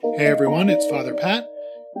Hey everyone, it's Father Pat,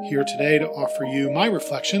 here today to offer you my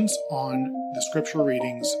reflections on the scripture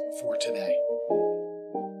readings for today.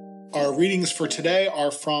 Our readings for today are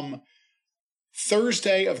from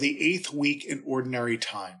Thursday of the 8th week in Ordinary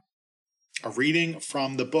Time, a reading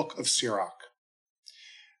from the book of Sirach.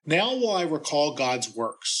 Now will I recall God's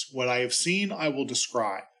works, what I have seen I will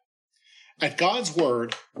describe. At God's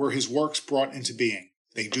word were his works brought into being.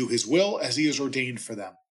 They do his will as he has ordained for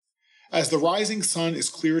them. As the rising sun is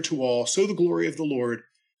clear to all, so the glory of the Lord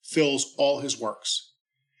fills all his works.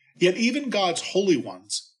 Yet even God's holy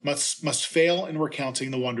ones must fail in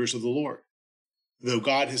recounting the wonders of the Lord, though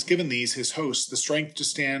God has given these, his hosts, the strength to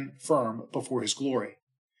stand firm before his glory.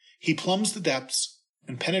 He plumbs the depths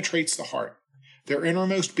and penetrates the heart. Their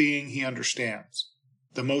innermost being he understands.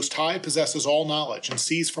 The Most High possesses all knowledge and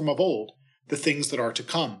sees from of old the things that are to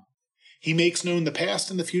come. He makes known the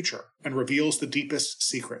past and the future and reveals the deepest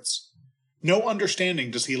secrets. No understanding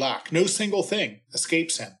does he lack. No single thing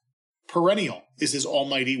escapes him. Perennial is his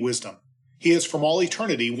almighty wisdom. He is from all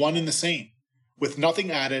eternity one and the same, with nothing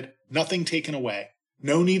added, nothing taken away.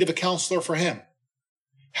 No need of a counselor for him.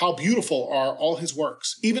 How beautiful are all his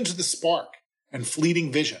works, even to the spark and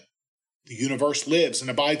fleeting vision. The universe lives and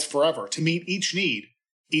abides forever. To meet each need,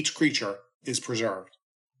 each creature is preserved.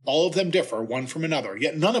 All of them differ one from another,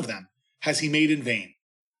 yet none of them has he made in vain.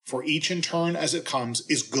 For each in turn as it comes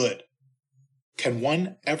is good. Can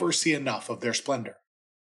one ever see enough of their splendor?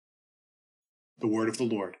 The word of the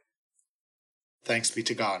Lord. Thanks be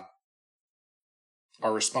to God.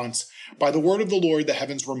 Our response: by the word of the Lord the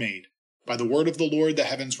heavens were made. By the word of the Lord the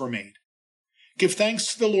heavens were made. Give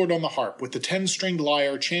thanks to the Lord on the harp. With the 10-stringed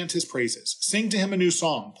lyre chant his praises. Sing to him a new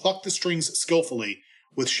song. Pluck the strings skillfully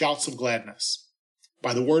with shouts of gladness.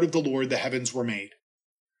 By the word of the Lord the heavens were made.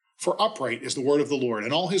 For upright is the word of the Lord,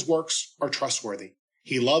 and all his works are trustworthy.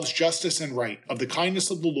 He loves justice and right. Of the kindness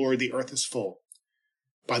of the Lord the earth is full.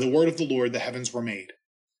 By the word of the Lord the heavens were made.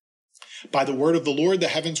 By the word of the Lord the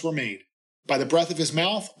heavens were made. By the breath of his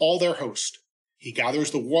mouth all their host. He gathers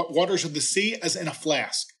the waters of the sea as in a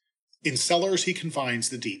flask. In cellars he confines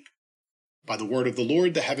the deep. By the word of the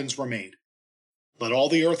Lord the heavens were made. Let all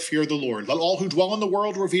the earth fear the Lord. Let all who dwell in the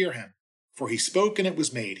world revere him. For he spoke and it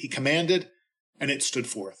was made. He commanded and it stood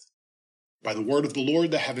forth. By the word of the Lord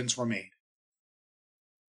the heavens were made.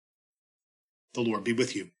 The Lord be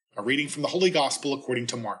with you. A reading from the Holy Gospel according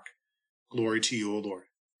to Mark. Glory to you, O Lord.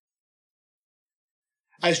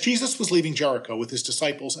 As Jesus was leaving Jericho with his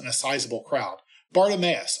disciples and a sizable crowd,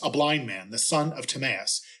 Bartimaeus, a blind man, the son of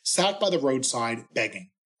Timaeus, sat by the roadside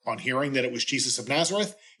begging. On hearing that it was Jesus of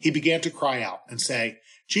Nazareth, he began to cry out and say,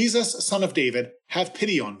 Jesus, son of David, have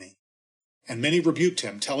pity on me. And many rebuked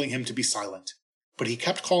him, telling him to be silent. But he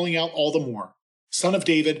kept calling out all the more, Son of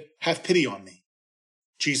David, have pity on me.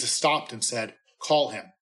 Jesus stopped and said, Call him.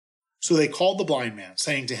 So they called the blind man,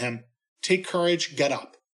 saying to him, Take courage, get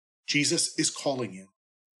up. Jesus is calling you.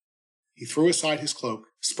 He threw aside his cloak,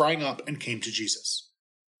 sprang up, and came to Jesus.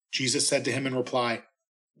 Jesus said to him in reply,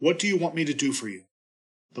 What do you want me to do for you?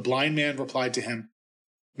 The blind man replied to him,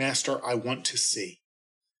 Master, I want to see.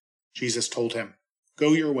 Jesus told him,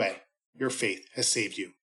 Go your way. Your faith has saved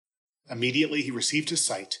you. Immediately he received his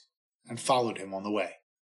sight and followed him on the way.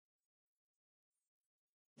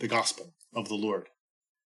 The Gospel of the Lord.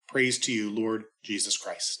 Praise to you, Lord Jesus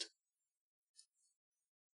Christ.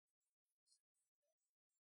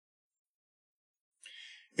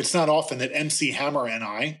 It's not often that MC Hammer and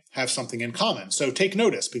I have something in common, so take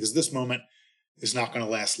notice because this moment is not going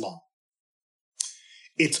to last long.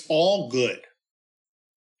 It's All Good.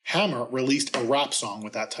 Hammer released a rap song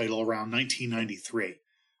with that title around 1993.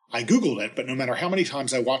 I Googled it, but no matter how many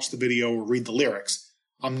times I watch the video or read the lyrics,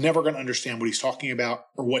 I'm never going to understand what he's talking about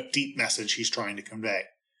or what deep message he's trying to convey.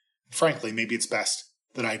 Frankly, maybe it's best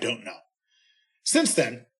that I don't know. Since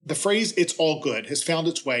then, the phrase "it's all good" has found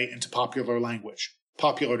its way into popular language.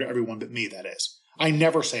 Popular to everyone but me, that is. I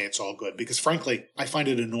never say it's all good because, frankly, I find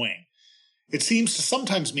it annoying. It seems to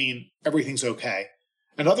sometimes mean everything's okay,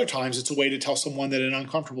 and other times it's a way to tell someone that an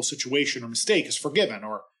uncomfortable situation or mistake is forgiven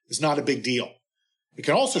or is not a big deal. It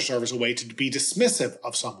can also serve as a way to be dismissive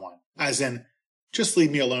of someone, as in, just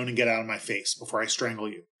leave me alone and get out of my face before I strangle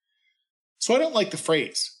you. So I don't like the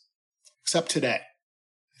phrase, except today.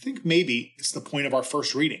 I think maybe it's the point of our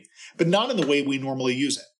first reading, but not in the way we normally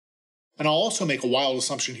use it. And I'll also make a wild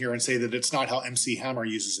assumption here and say that it's not how MC Hammer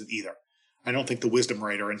uses it either. I don't think the wisdom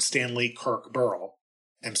writer and Stanley Kirk Burrell,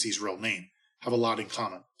 MC's real name, have a lot in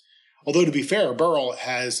common. Although to be fair, Burrell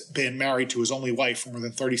has been married to his only wife for more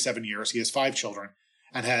than 37 years. He has 5 children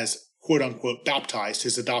and has quote-unquote baptized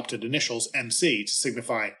his adopted initials MC to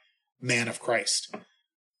signify Man of Christ.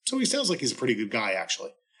 So he sounds like he's a pretty good guy, actually.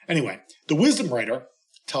 Anyway, the wisdom writer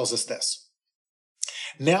tells us this.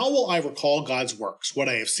 Now will I recall God's works. What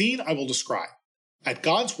I have seen, I will describe. At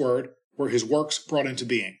God's word were his works brought into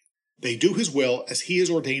being. They do his will as he has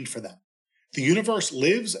ordained for them. The universe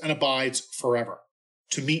lives and abides forever.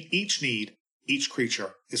 To meet each need, each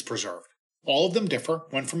creature is preserved. All of them differ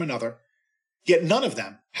one from another, yet none of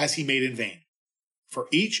them has he made in vain. For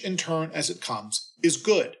each in turn as it comes is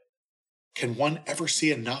good. Can one ever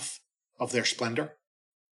see enough of their splendor?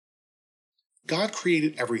 God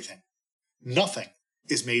created everything. Nothing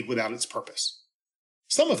is made without its purpose.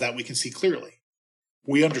 Some of that we can see clearly.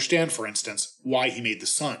 We understand, for instance, why he made the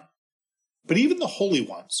sun. But even the holy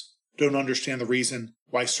ones don't understand the reason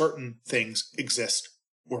why certain things exist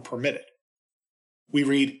or permitted. We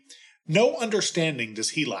read, no understanding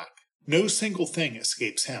does he lack. No single thing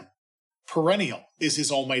escapes him. Perennial is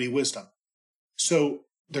his almighty wisdom. So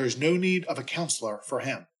there is no need of a counselor for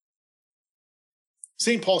him.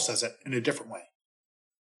 St. Paul says it in a different way.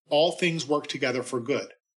 All things work together for good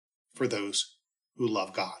for those who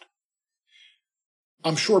love God.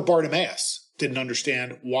 I'm sure Bartimaeus didn't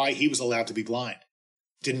understand why he was allowed to be blind.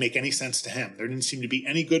 It didn't make any sense to him. There didn't seem to be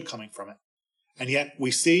any good coming from it. And yet we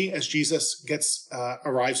see as Jesus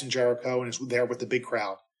arrives in Jericho and is there with the big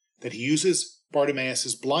crowd, that he uses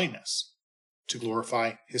Bartimaeus' blindness to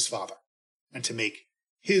glorify his Father and to make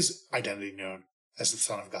his identity known as the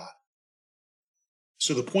Son of God.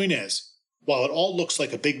 So the point is, while it all looks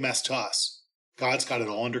like a big mess to us, God's got it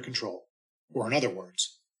all under control. Or in other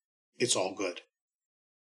words, it's all good.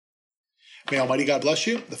 May Almighty God bless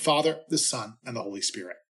you, the Father, the Son, and the Holy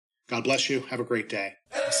Spirit. God bless you. Have a great day.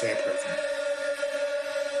 And say a prayer for me.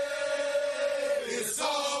 It's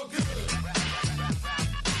all good.